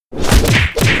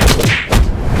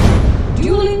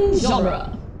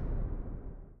genre.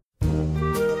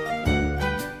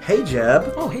 Hey,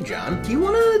 Jeb. Oh, hey, John. Do you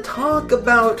want to talk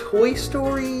about Toy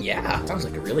Story? Yeah, sounds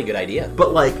like a really good idea.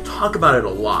 But, talk about it a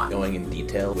lot. Going in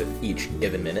detail with each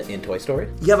given minute in Toy Story?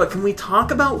 Yeah, but can we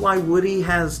talk about why Woody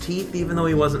has teeth even though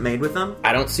he wasn't made with them?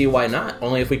 I don't see why not.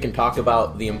 Only if we can talk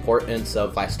about the importance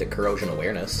of plastic corrosion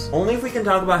awareness. Only if we can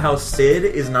talk about how Sid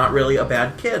is not really a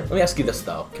bad kid. Let me ask you this,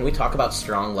 though. Can we talk about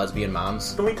strong lesbian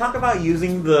moms? Can we talk about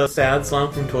using the sad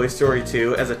song from Toy Story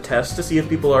 2 as a test to see if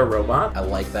people are a robot? I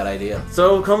like that idea.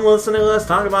 So come listen to us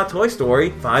talk about Toy Story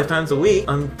 5 times a week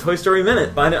on Toy Story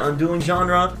Minute. Find it on Dueling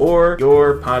Genre or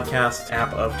your podcast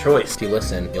app of choice. If you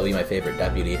listen, you'll be my favorite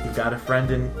deputy. You got a friend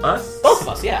in us? Both of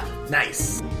us, yeah.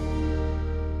 Nice.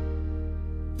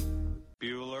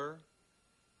 Bueller.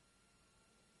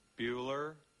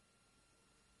 Bueller.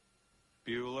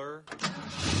 Bueller.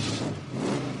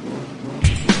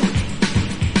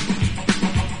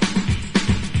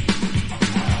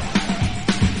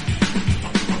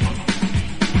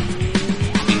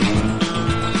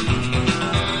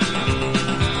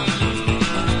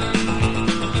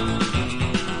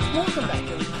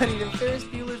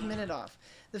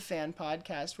 The fan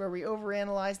podcast where we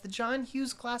overanalyze the John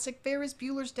Hughes classic Ferris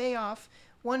Bueller's Day Off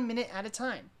 1 minute at a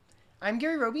time. I'm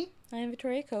Gary Roby. I'm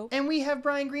Victoria Cope. And we have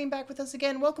Brian Green back with us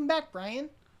again. Welcome back, Brian.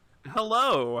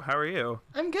 Hello, how are you?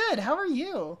 I'm good. How are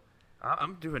you?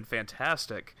 I'm doing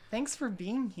fantastic. Thanks for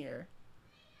being here.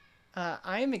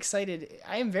 I am excited.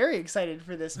 I am very excited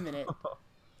for this minute.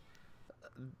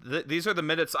 These are the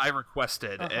minutes I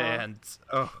requested, and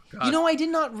oh god, you know, I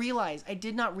did not realize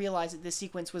that this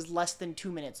sequence was less than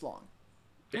 2 minutes long.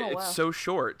 it's so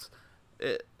short.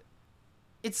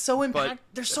 It's so impactful.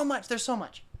 There's so much.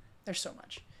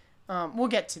 We'll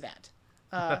get to that.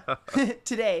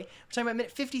 Today we're talking about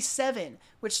minute 57,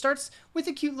 which starts with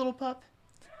a cute little pup,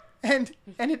 and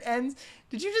it ends.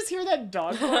 Did you just hear that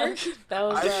dog bark? That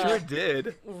was I sure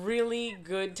did. Really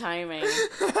good timing.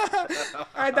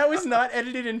 Alright, that was not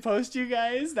edited in post, you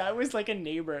guys. That was like a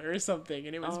neighbor or something,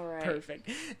 and it was perfect.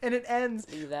 And it ends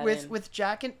with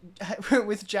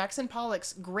Jackson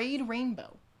Pollock's Grade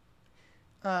Rainbow.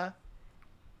 My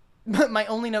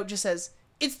only note just says,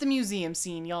 "It's the museum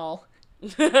scene, y'all."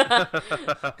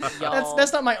 Y'all.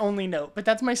 That's not my only note, but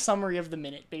that's my summary of the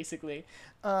minute, basically.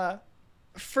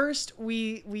 First,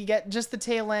 we get just the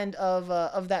tail end of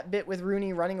that bit with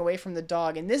Rooney running away from the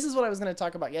dog, and this is what I was going to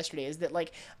talk about yesterday, is that,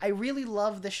 I really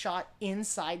love the shot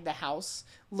inside the house,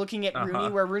 looking at Rooney,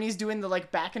 where Rooney's doing the,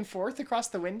 back and forth across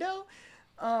the window.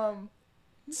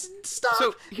 Stop!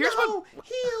 So, here's heal!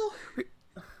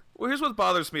 Well, here's what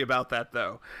bothers me about that,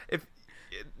 though. If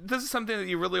this is something that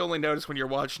you really only notice when you're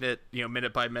watching it,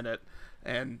 minute by minute,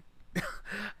 and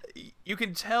you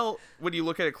can tell when you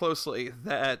look at it closely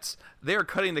that they're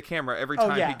cutting the camera every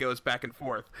time he goes back and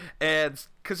forth, and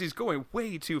because he's going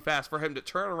way too fast for him to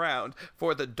turn around,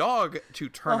 for the dog to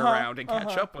turn around and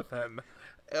catch up with him,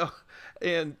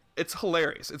 and it's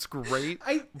hilarious. It's great,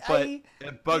 but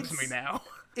it bugs me now.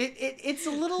 It's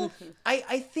a little.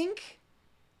 I think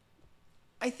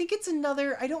it's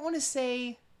another. I don't want to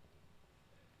say.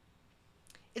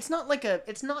 It's not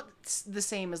the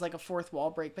same as a fourth wall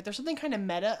break, but there's something kind of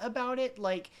meta about it.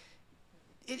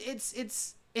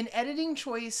 It's an editing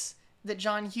choice that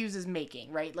John Hughes is making,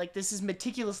 right? This is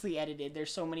meticulously edited.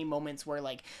 There's so many moments where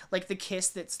the kiss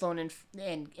that Sloane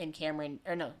and Cameron,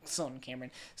 or no, Sloane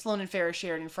and Ferris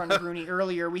shared in front of Rooney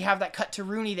earlier. We have that cut to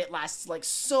Rooney that lasts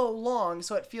so long,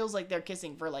 so it feels like they're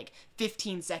kissing for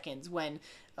 15 seconds when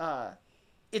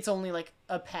it's only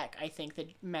a peck, I think,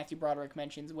 that Matthew Broderick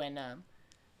mentions when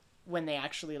they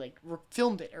actually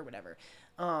filmed it or whatever.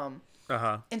 And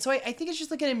so I think it's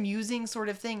just an amusing sort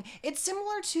of thing. It's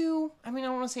similar to, I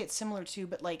don't want to say it's similar to,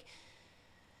 but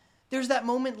there's that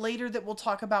moment later that we'll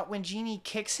talk about when Jeannie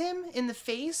kicks him in the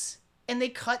face and they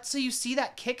cut so you see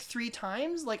that kick 3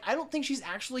 times. I don't think she's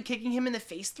actually kicking him in the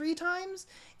face 3 times.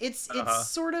 It's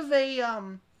sort of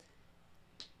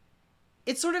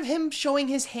it's sort of him showing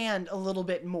his hand a little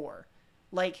bit more.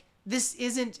 This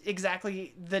isn't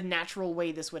exactly the natural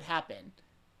way this would happen.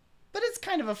 But it's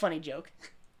kind of a funny joke.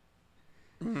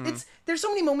 There's so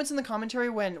many moments in the commentary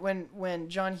when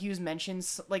John Hughes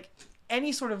mentions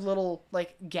any sort of little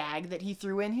gag that he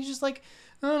threw in. He's just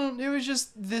oh, it was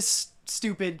just this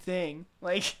stupid thing.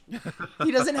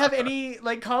 He doesn't have any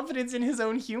confidence in his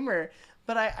own humor.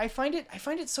 But I find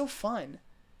it so fun.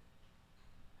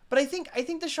 But I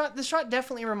think the shot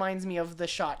definitely reminds me of the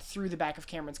shot through the back of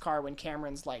Cameron's car when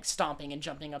Cameron's stomping and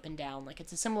jumping up and down.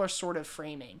 It's a similar sort of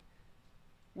framing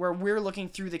where we're looking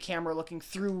through the camera, looking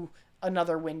through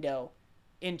another window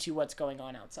into what's going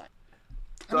on outside.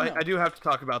 So I do have to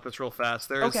talk about this real fast.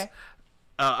 There's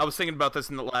I was thinking about this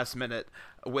in the last minute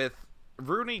with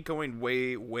Rooney going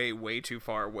way, way, way too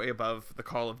far, way above the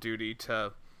Call of Duty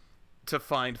to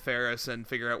find Ferris and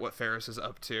figure out what Ferris is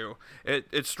up to.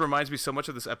 It just reminds me so much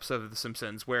of this episode of The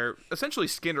Simpsons where essentially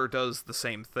Skinner does the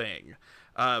same thing.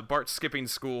 Bart's skipping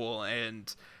school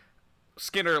and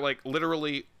Skinner like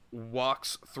literally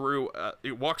walks through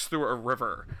a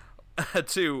river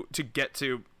to get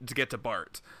to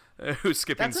Bart, who's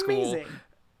skipping That's school. amazing.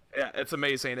 Yeah, it's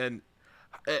amazing, and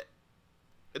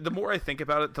the more I think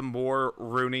about it, the more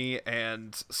Rooney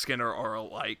and Skinner are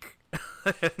alike,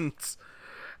 and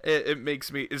it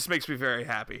just makes me very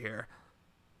happy here.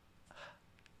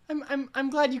 I'm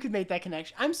glad you could make that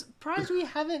connection. I'm surprised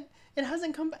it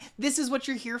hasn't come back. This is what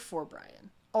you're here for,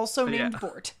 Brian. Also named Yeah.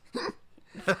 Bort.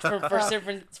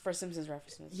 For Simpsons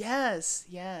references.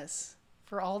 Yes.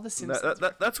 For all the Simpsons.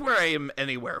 That's where I am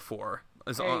anywhere for.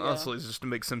 Is There you go. honestly is just to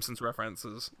make Simpsons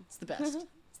references. It's the best.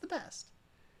 It's the best.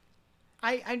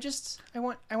 I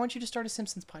want you to start a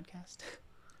Simpsons podcast.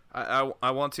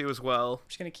 I want to as well. I'm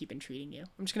just gonna keep entreating you.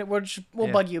 We'll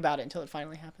Yeah. bug you about it until it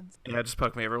finally happens. Yeah, just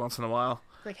poke me every once in a while.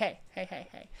 Like, hey.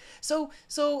 So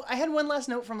I had one last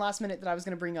note from last minute that I was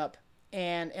gonna bring up,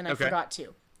 and I Okay. forgot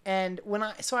to. And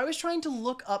I was trying to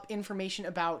look up information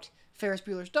about Ferris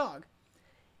Bueller's Dog,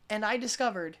 and I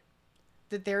discovered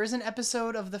that there is an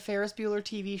episode of the Ferris Bueller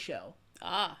TV show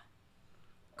Ah,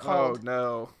 called Oh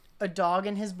no. A Dog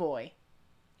and His Boy.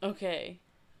 okay.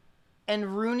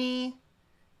 And Rooney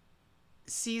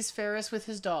sees Ferris with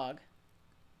his dog,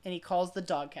 and he calls the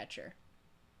dog catcher.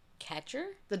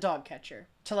 Catcher? The dog catcher.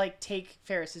 To, like, take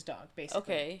Ferris's dog, basically.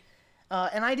 Okay.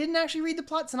 And I didn't actually read the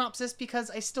plot synopsis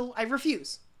because I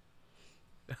refuse.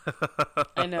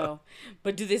 I know.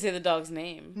 But do they say the dog's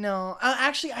name? No.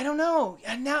 Actually, I don't know.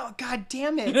 Now, god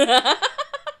damn it.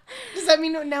 Does that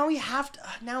mean now we have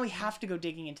to go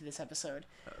digging into this episode?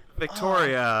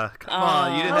 Victoria, come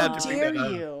on, you didn't How have to bring dare that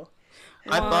up. you?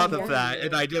 I thought How of dare that, you.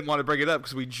 and I didn't want to bring it up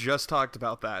because we just talked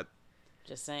about that.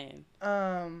 Just saying.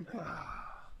 Um,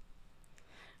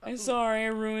 I'm sorry, I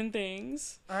ruined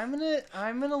things. I'm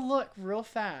gonna look real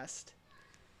fast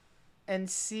and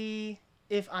see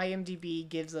if IMDb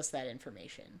gives us that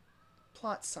information.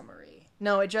 Plot summary.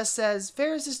 No, it just says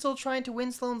Ferris is still trying to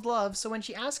win Sloane's love, so when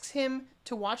she asks him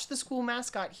to watch the school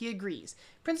mascot, he agrees.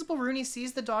 Principal Rooney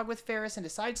sees the dog with Ferris and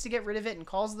decides to get rid of it and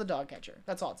calls the dog catcher.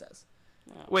 That's all it says.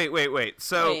 Wait.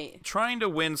 So, Wait. trying to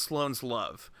win Sloane's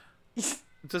love.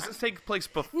 Does this take place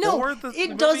before No, the it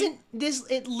movie? doesn't.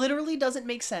 It literally doesn't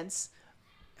make sense.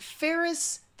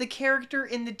 Ferris, the character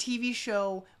in the TV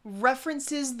show,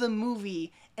 references the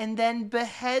movie and then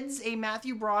beheads a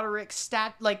Matthew Broderick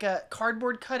like a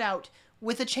cardboard cutout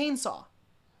with a chainsaw.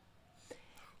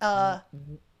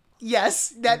 Yes,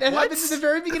 that happens at the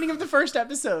very beginning of the first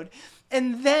episode.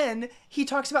 And then he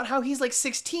talks about how he's like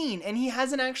 16 and he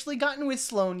hasn't actually gotten with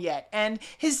Sloane yet. And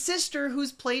his sister,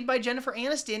 who's played by Jennifer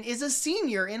Aniston, is a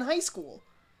senior in high school.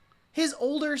 His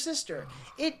older sister.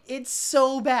 It's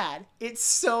so bad. It's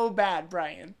so bad,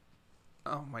 Brian.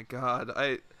 Oh my god.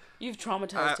 You've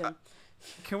traumatized him.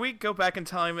 Can we go back in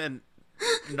time and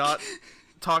not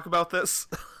talk about this?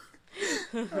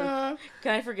 Can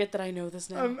I forget that I know this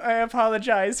now? I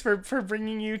apologize for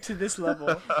bringing you to this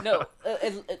level. No,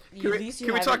 at least you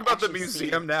Can we talk haven't about the actually seen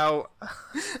museum it. now?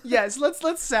 Yes,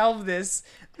 let's salve this.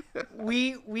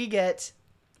 We get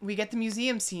the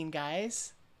museum scene,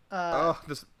 guys.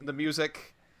 The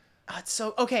music. It's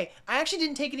so okay. I actually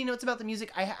didn't take any notes about the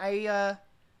music. I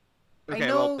Okay,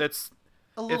 know well, it's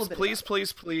a little bit. Please, about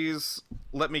Please, Please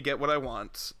Let Me Get What I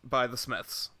Want by the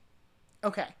Smiths. it.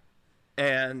 Okay.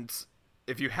 And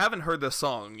if you haven't heard this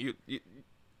song,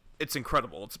 it's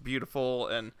incredible. It's beautiful,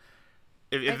 and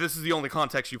if this is the only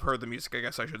context you've heard the music, I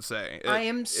guess I should say. I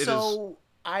am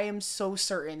so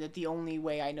certain that the only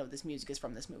way I know this music is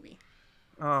from this movie.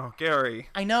 Oh, Gary.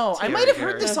 I know. I Terry, might have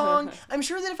heard the Gary. song. I'm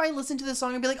sure that if I listened to the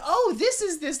song, I'd be like, "Oh, this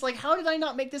is this. Like, how did I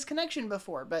not make this connection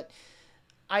before?" But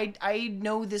I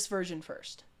know this version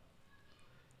first.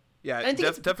 Yeah, And I think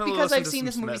it's definitely because listen I've to seen some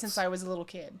this movie Smiths. since I was a little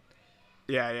kid.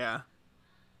 Yeah.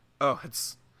 Oh,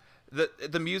 it's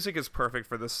the music is perfect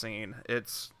for this scene.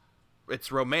 It's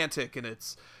romantic and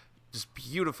it's just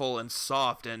beautiful and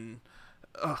soft and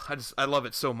I love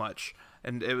it so much.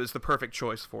 And it was the perfect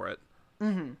choice for it.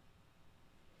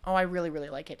 Oh, I really, really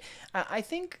like it. I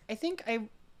think I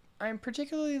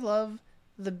particularly love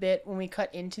the bit when we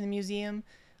cut into the museum,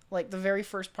 like the very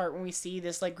first part when we see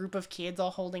this like group of kids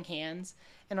all holding hands,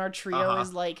 and our trio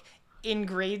is like in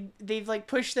grade. They've like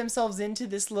pushed themselves into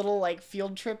this little like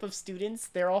field trip of students.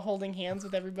 They're all holding hands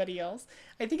with everybody else.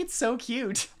 I think it's so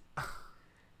cute.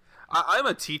 I'm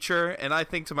a teacher, and I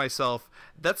think to myself,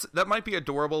 that might be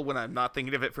adorable when I'm not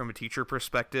thinking of it from a teacher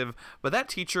perspective, but that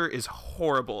teacher is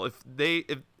horrible. If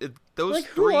those Like,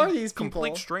 who three are these complete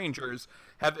people? strangers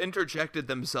have interjected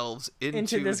themselves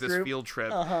into this this group? field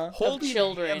trip, Uh-huh. holding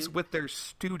children. hands with their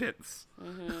students.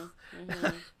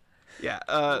 Yeah,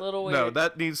 little no,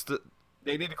 weird.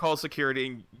 they need to call security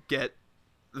and get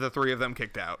the three of them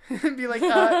kicked out. Be like,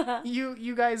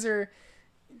 you guys are.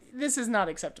 This is not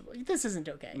acceptable. This isn't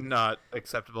okay. Not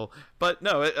acceptable. But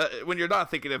no, when you're not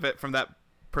thinking of it from that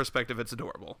perspective, it's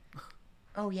adorable.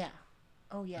 Oh yeah.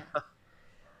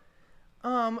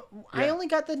 I only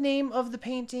got the name of the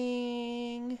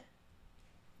painting.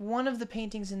 One of the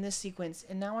paintings in this sequence,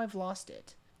 and now I've lost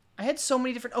it. I had so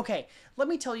many different. Okay, let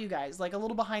me tell you guys, like a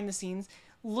little behind the scenes.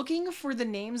 Looking for the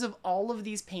names of all of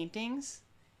these paintings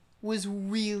was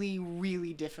really,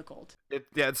 really difficult.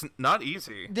 It's not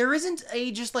easy. There isn't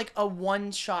just like a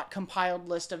one-shot compiled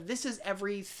list of this is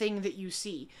everything that you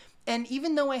see. And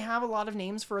even though I have a lot of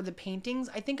names for the paintings,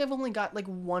 I think I've only got like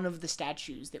one of the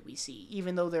statues that we see,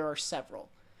 even though there are several.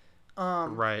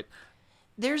 Right.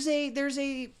 There's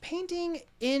a painting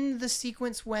in the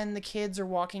sequence when the kids are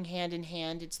walking hand in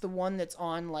hand. It's the one that's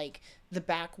on like the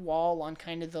back wall on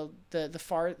kind of the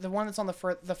one that's on the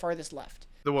farthest left.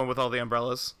 The one with all the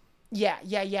umbrellas. Yeah.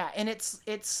 And it's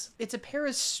a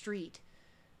Paris street.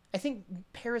 I think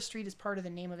Paris Street is part of the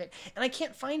name of it. And I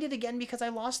can't find it again because I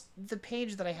lost the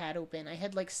page that I had open. I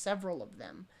had like several of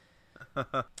them.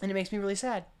 And it makes me really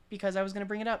sad because I was going to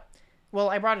bring it up. Well,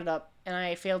 I brought it up and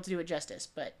I failed to do it justice,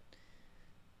 but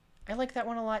I like that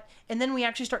one a lot. And then we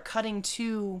actually start cutting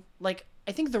to, like,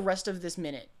 I think the rest of this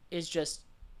minute is just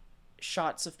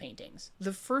shots of paintings.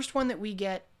 The first one that we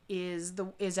get is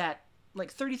at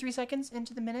like 33 seconds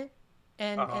into the minute.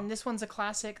 And this one's a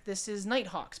classic. This is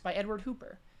Nighthawks by Edward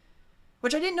Hooper.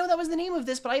 Which I didn't know that was the name of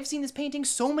this, but I've seen this painting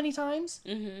so many times.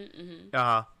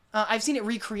 I've seen it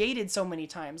recreated so many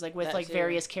times, like with That like too.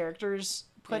 various characters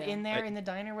put Yeah. in there in the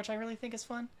diner, which I really think is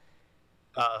fun.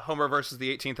 Homer versus the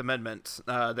 18th Amendment.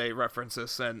 They reference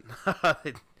this and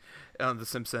on The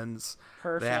Simpsons.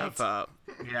 Perfect.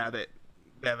 They have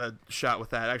they have a shot with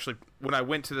that. Actually, when I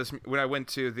went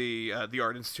to the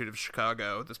Art Institute of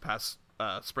Chicago this past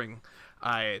spring,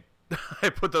 I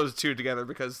put those two together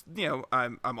because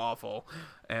I'm awful,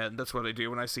 and that's what I do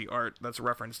when I see art that's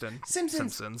referenced in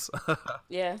Simpsons. Simpsons.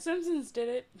 Yeah, Simpsons did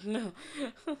it. No.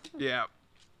 Yeah,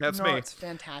 that's No, me. it's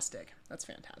fantastic. That's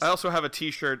fantastic. I also have a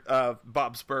T-shirt of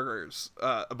Bob's Burgers,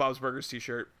 a Bob's Burgers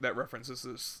T-shirt that references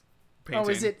this painting. Oh,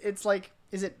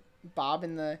 is it Bob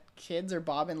and the kids or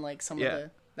Bob and like some of Yeah.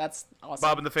 the? That's awesome.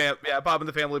 Bob and the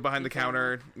family behind the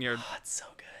counter. Oh, it's so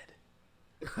good.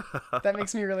 That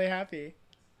makes me really happy.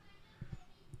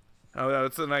 Oh, no,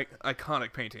 it's an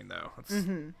iconic painting though. It's,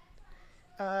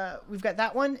 We've got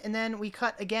that one, and then we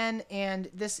cut again, and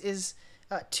this is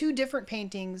two different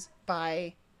paintings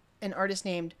by an artist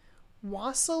named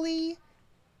Wassily,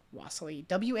 Wassily,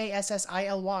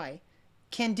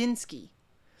 Kandinsky.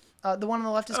 The one on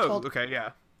the left is called okay, yeah.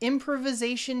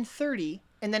 Improvisation 30,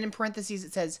 and then in parentheses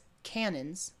it says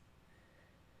Cannons.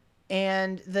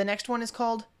 And the next one is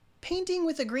called Painting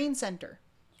with a Green Center.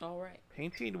 All right.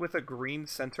 Painting with a green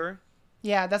center.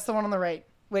 Yeah, that's the one on the right.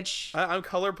 Which I'm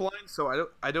colorblind, so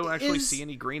I don't actually Is- see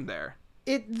any green there.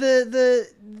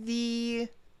 the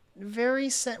very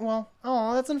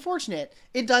that's unfortunate.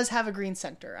 It does have a green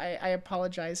center. I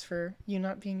apologize for you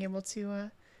not being able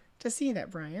to see that,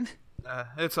 Brian.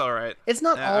 It's all right. It's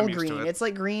not I'm all used to green. it. It's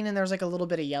like green and there's like a little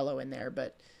bit of yellow in there,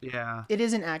 but Yeah. it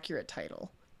is an accurate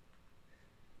title.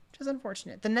 Which is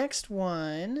unfortunate. The next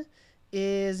one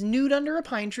is Nude Under a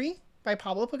Pine Tree by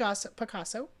Pablo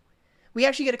Picasso. We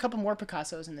actually get a couple more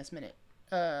Picassos in this minute.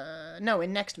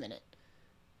 In next minute.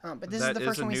 But this is the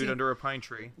first a one we nude see. under a pine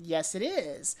tree. Yes, it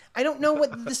is. I don't know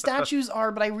what the statues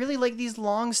are, but I really like these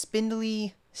long,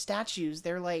 spindly statues.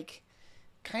 They're like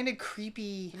kind of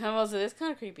creepy. How was it? It's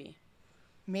kind of creepy.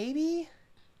 Maybe.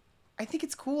 I think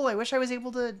it's cool. I wish I was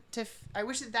able to. I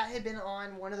wish that had been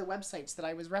on one of the websites that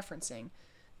I was referencing.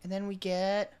 And then we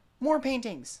get more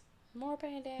paintings. More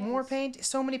paintings.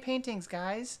 So many paintings,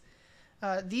 guys.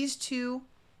 These two.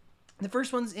 The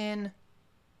first one's in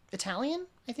Italian.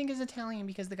 I think is Italian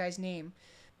because the guy's name.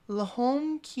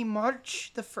 L'Homme qui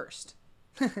marche the first.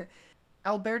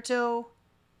 Alberto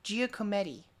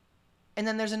Giacometti. And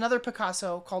then there's another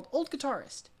Picasso called Old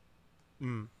Guitarist.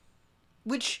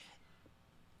 Which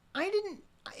I didn't.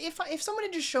 If someone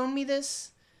had just shown me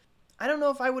this, I don't know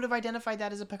if I would have identified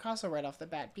that as a Picasso right off the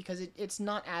bat because it's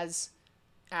not as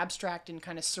abstract and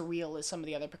kind of surreal as some of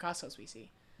the other Picassos we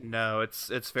see. No, it's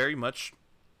very much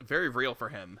very real for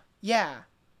him. Yeah.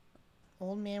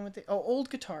 old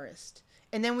guitarist.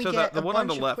 And then we So get the a one on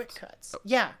bunch the of left- quick cuts.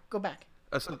 Yeah, go back.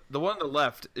 So the one on the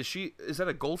left, is that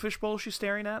a goldfish bowl she's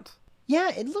staring at?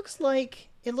 Yeah, it looks like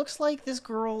this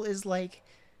girl is like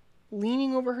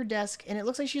leaning over her desk, and it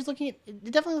looks like she's looking at. It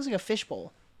definitely looks like a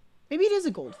fishbowl. Maybe it is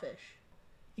a goldfish.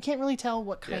 You can't really tell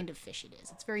what kind of fish it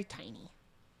is. It's very tiny.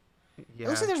 Yeah. It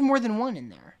looks like there's more than one in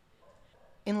there,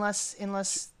 unless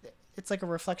it's like a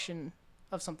reflection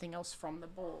of something else from the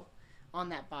bowl on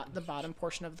that the bottom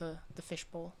portion of the fish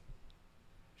bowl.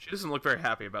 She doesn't look very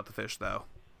happy about the fish, though.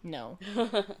 No.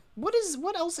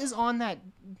 What else is on that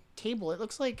table? It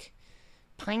looks like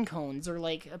pine cones or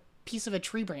like a piece of a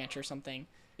tree branch or something.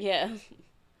 Yeah.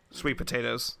 Sweet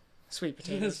potatoes. Sweet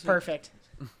potatoes. Perfect.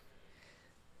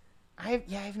 I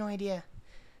have no idea.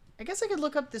 I guess I could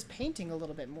look up this painting a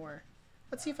little bit more.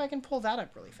 Let's see if I can pull that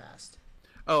up really fast.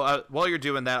 Oh, while you're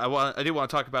doing that, I do want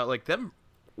to talk about like them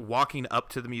walking up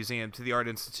to the museum, to the Art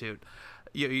Institute.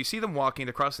 You see them walking,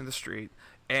 they're crossing the street,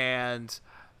 and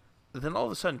then all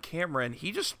of a sudden Cameron,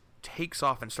 he just takes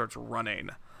off and starts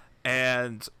running,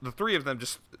 and the three of them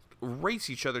just race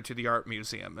each other to the art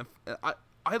museum. And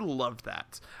I loved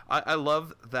that. I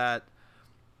love that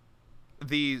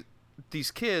these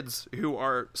kids who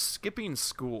are skipping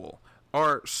school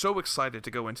are so excited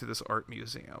to go into this art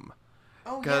museum.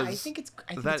 Oh yeah, I think it's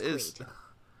great.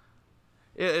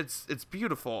 It's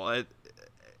beautiful.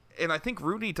 And I think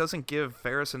Rudy doesn't give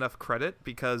Ferris enough credit,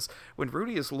 because when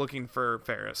Rudy is looking for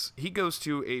Ferris, he goes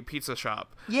to a pizza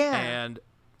shop and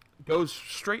goes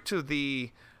straight to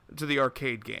the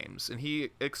arcade games, and he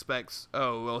expects,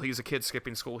 oh, well, he's a kid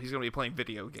skipping school, he's going to be playing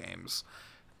video games.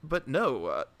 But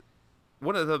no,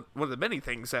 one of the many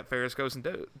things that Ferris goes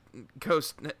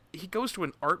he goes to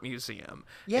an art museum.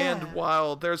 Yeah. And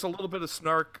while there's a little bit of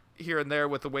snark here and there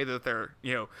with the way that their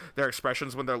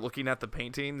expressions when they're looking at the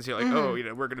paintings, you're like, oh,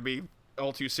 we're going to be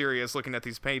all too serious looking at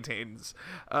these paintings.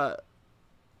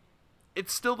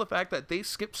 It's still the fact that they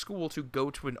skip school to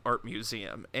go to an art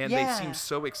museum, and they seem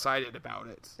so excited about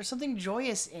it. There's something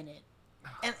joyous in it.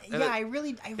 And And I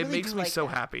really it makes do me like so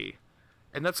that. happy.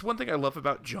 And that's one thing I love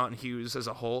about John Hughes as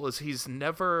a whole, is he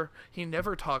never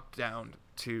talked down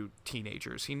to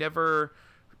teenagers. He never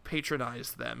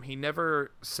patronized them. He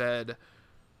never said,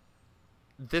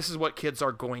 this is what kids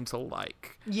are going to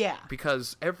like. Yeah.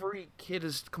 Because every kid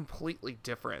is completely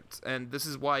different. And this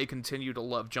is why I continue to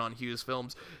love John Hughes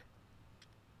films.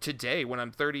 Today, when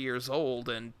I'm 30 years old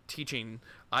and teaching,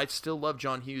 I still love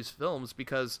John Hughes films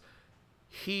because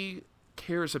he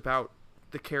cares about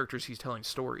the characters he's telling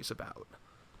stories about.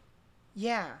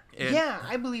 Yeah. And- Yeah,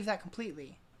 I believe that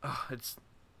completely.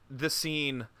 This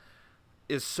scene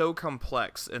is so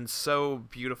complex and so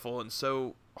beautiful and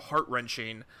so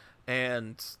heart-wrenching,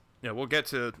 and we'll get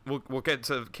to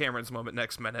Cameron's moment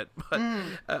next minute,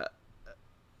 but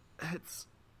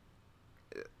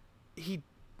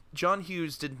John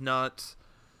Hughes did not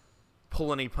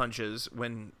pull any punches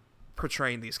when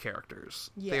portraying these characters.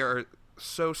 Yeah. They are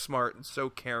so smart and so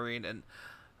caring, and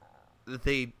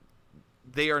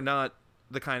they are not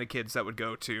the kind of kids that would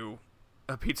go to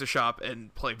a pizza shop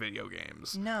and play video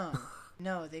games. No,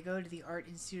 they go to the Art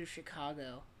Institute of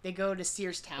Chicago. They go to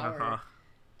Sears Tower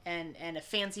and a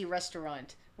fancy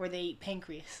restaurant where they eat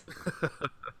pancreas.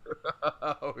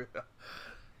 Oh, yeah.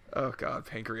 Oh God,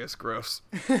 pancreas, gross.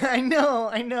 I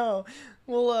know.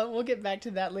 We'll get back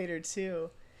to that later too.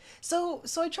 So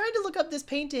I tried to look up this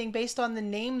painting based on the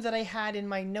name that I had in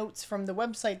my notes from the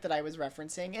website that I was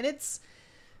referencing, and it's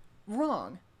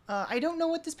wrong. I don't know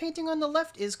what this painting on the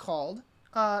left is called.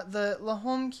 The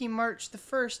L'Homme qui Marche the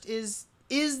First is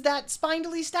that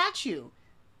Spindly statue.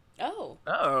 Oh.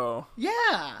 Oh.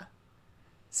 Yeah.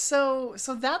 So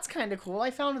that's kind of cool. I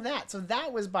found that. So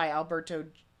that was by Alberto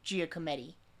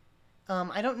Giacometti.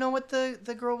 I don't know what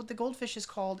the girl with the goldfish is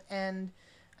called, and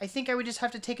I think I would just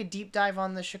have to take a deep dive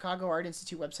on the Chicago Art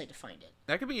Institute website to find it.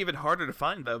 That could be even harder to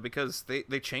find though, because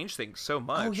they change things so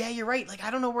much. Oh yeah, you're right. Like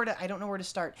I don't know where to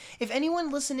start. If anyone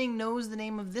listening knows the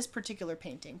name of this particular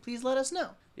painting, please let us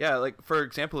know. Yeah, like for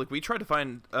example, like we tried to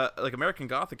find like American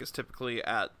Gothic is typically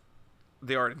at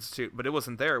the Art Institute, but it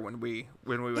wasn't there when we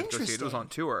went to go see it. It was on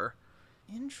tour.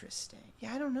 Interesting.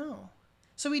 Yeah, I don't know.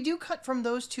 So we do cut from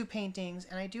those two paintings,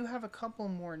 and I do have a couple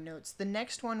more notes. The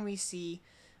next one we see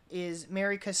is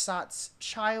Mary Cassatt's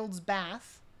Child's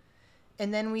Bath,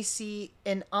 and then we see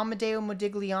an Amadeo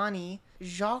Modigliani,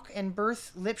 Jacques and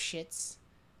Berth Lipschitz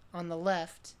on the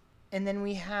left, and then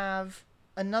we have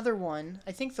another one,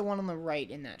 I think the one on the right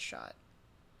in that shot.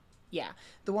 Yeah,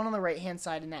 the one on the right-hand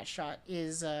side in that shot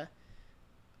is, I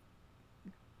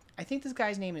think this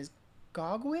guy's name is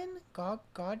Gauguin?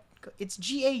 It's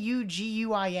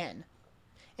Gauguin,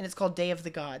 and it's called Day of the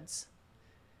Gods.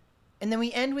 And then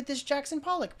we end with this Jackson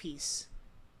Pollock piece,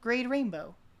 Grade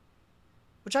Rainbow,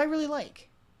 which I really like.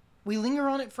 We linger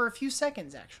on it for a few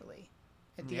seconds, actually,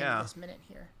 at the end of this minute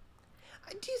here.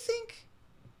 Do you think...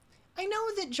 I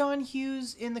know that John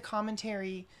Hughes in the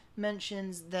commentary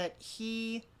mentions that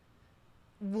he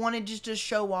wanted just to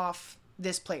show off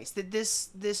this place, that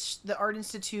the Art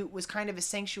Institute was kind of a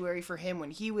sanctuary for him when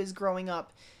he was growing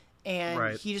up,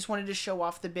 and he just wanted to show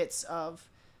off the bits of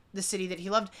the city that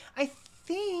he loved. I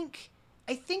think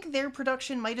their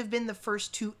production might have been the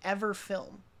first to ever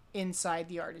film inside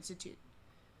the Art Institute.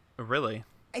 Really?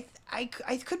 I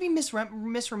could be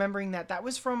misremembering that. That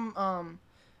was from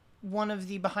one of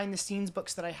the behind the scenes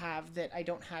books that I have that I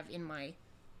don't have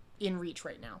in reach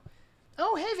right now.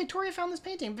 Oh, hey, Victoria found this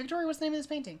painting. Victoria, what's the name of this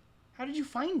painting? How did you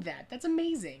find that? That's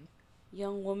amazing.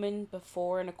 Young Woman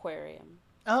Before an Aquarium.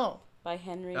 Oh. By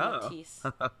Henry Matisse.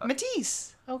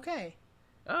 Matisse. Okay.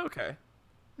 Okay.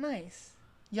 Nice.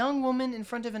 Young woman in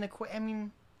front of an aquarium. I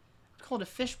mean, I'd call it a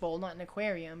fishbowl, not an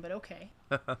aquarium, but okay.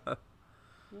 Yeah.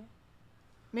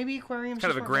 Maybe aquarium's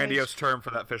kind of a grandiose term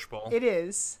for that fishbowl. It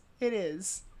is. It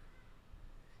is.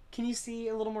 Can you see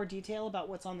a little more detail about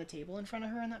what's on the table in front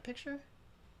of her in that picture?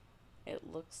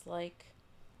 It looks like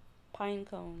pine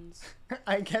cones.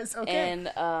 I guess, okay. And,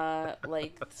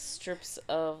 like, strips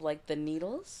of, like, the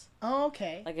needles. Oh,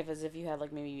 okay. Like, as if you had,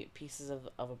 like, maybe pieces of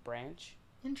a branch.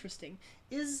 Interesting.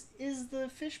 Is the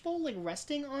fishbowl, like,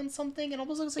 resting on something? It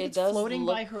almost looks like it's floating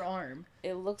by her arm.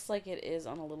 It looks like it is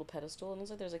on a little pedestal. It looks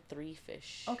like there's, like, 3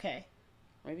 fish. Okay.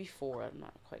 Maybe 4. I'm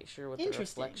not quite sure with the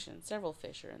reflection. Several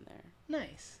fish are in there.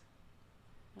 Nice.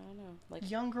 I don't know. Like,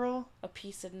 young girl. A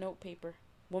piece of note paper.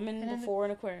 Woman before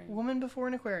an aquarium. Woman before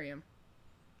an aquarium.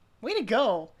 Way to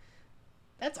go.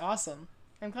 That's awesome.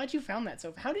 I'm glad you found that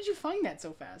so... How did you find that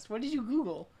so fast? What did you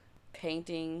Google?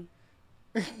 Painting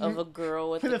of a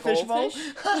girl with a fishbowl.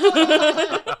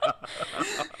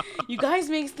 You guys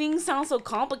make things sound so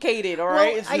complicated, all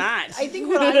right? It's not. I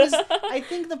think I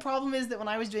think the problem is that when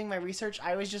I was doing my research,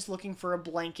 I was just looking for a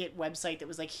blanket website that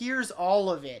was like, here's all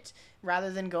of it,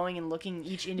 rather than going and looking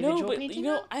each individual painting. You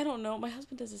know, I don't know. My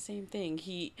husband does the same thing.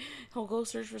 He'll go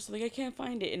search for something. I can't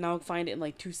find it, and I'll find it in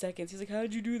like 2 seconds. He's like, "How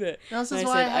did you do that?" No, this is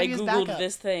why I googled backup.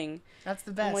 This thing. That's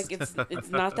the best. I'm like, it's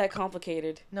not that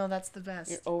complicated. No, that's the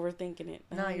best. You're overthinking it.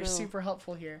 No, you're super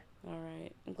helpful here. All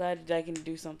right, I'm glad I can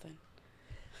do something.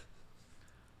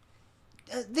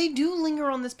 They do linger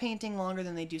on this painting longer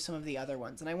than they do some of the other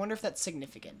ones, and I wonder if that's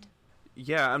significant.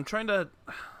 Yeah, I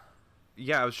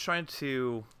was trying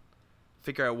to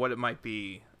figure out what it might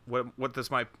be, what this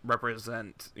might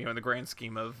represent, you know, in the grand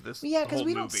scheme of this. Yeah, because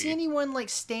we don't see anyone like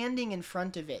standing in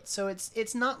front of it, so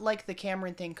it's not like the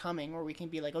Cameron thing coming where we can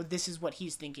be like, oh, this is what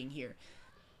he's thinking here.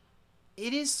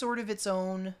 It is sort of its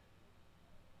own,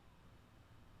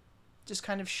 just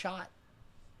kind of shot.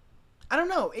 I don't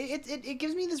know. It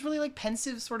gives me this really like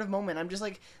pensive sort of moment. I'm just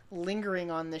like lingering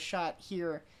on this shot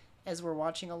here as we're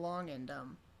watching along, and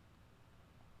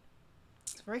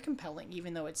it's very compelling,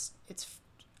 even though it's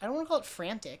I don't want to call it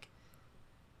frantic.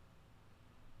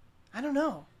 I don't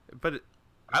know. But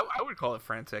I would call it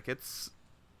frantic.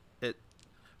 I'm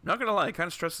not gonna lie, it kind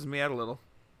of stresses me out a little.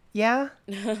 Yeah.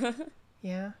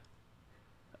 Yeah.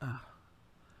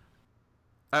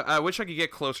 I wish I could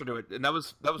get closer to it, and that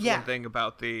was one thing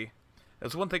about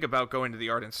that's one thing about going to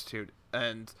the Art Institute.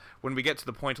 And when we get to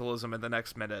the pointillism in the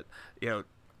next minute, you know,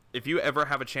 if you ever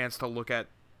have a chance to look at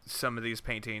some of these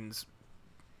paintings,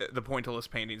 the pointillist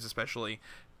paintings especially,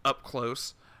 up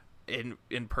close, in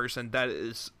person, that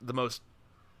is the most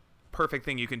perfect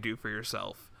thing you can do for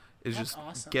yourself. Is That's just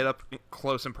awesome. Get up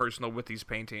close and personal with these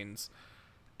paintings,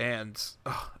 and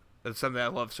that's something I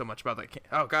love so much about that.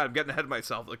 Oh God, I'm getting ahead of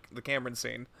myself. The Cameron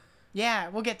scene. Yeah,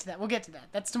 we'll get to that.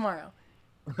 That's tomorrow.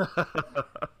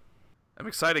 I'm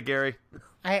excited, Gary.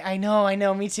 I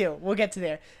know, me too. We'll get to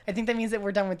there. I think that means that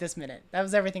we're done with this minute. That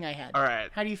was everything I had. All right.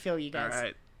 How do you feel, you guys? All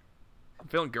right. I'm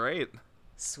feeling great.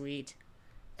 Sweet.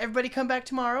 Everybody come back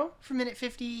tomorrow for minute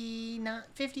 58?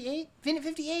 Minute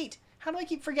 58. How do I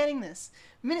keep forgetting this?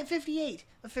 Minute 58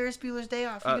 of Ferris Bueller's Day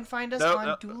Off. You can find us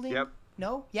on Dueling. Yep.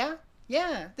 No? Yeah?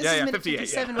 Yeah. This is minute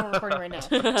 57 we're recording right now.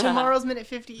 Tomorrow's minute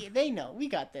 58. They know. We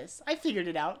got this. I figured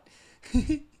it out.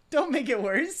 Don't make it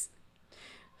worse.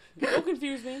 Don't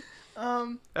confuse me.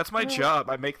 That's my job.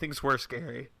 I make things worse,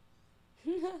 Gary.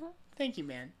 Thank you,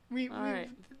 man. We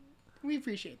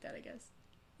appreciate that, I guess.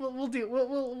 We'll deal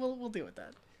with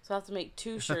that. So I have to make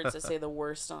 2 shirts that say the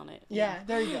worst on it. Yeah,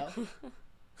 there you go.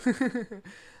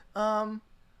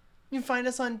 You can find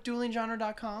us on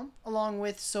duelinggenre.com, along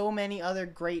with so many other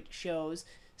great shows.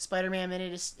 Spider-Man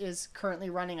Minute is currently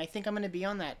running. I think I'm going to be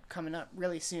on that coming up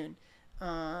really soon.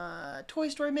 Toy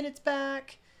Story Minute's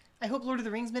back. I hope Lord of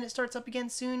the Rings Minute starts up again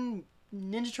soon.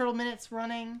 Ninja Turtle Minute's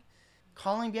running.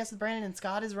 Calling BS with Brandon and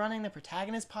Scott is running. The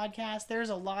Protagonist podcast. There's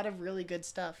a lot of really good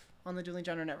stuff on the Dueling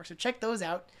Genre Network, so check those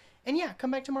out. And yeah,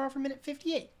 come back tomorrow for minute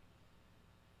 58.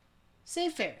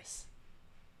 Save Ferris.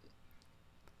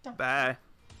 Bye.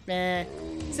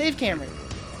 Save Cameron.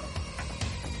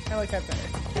 I like that better.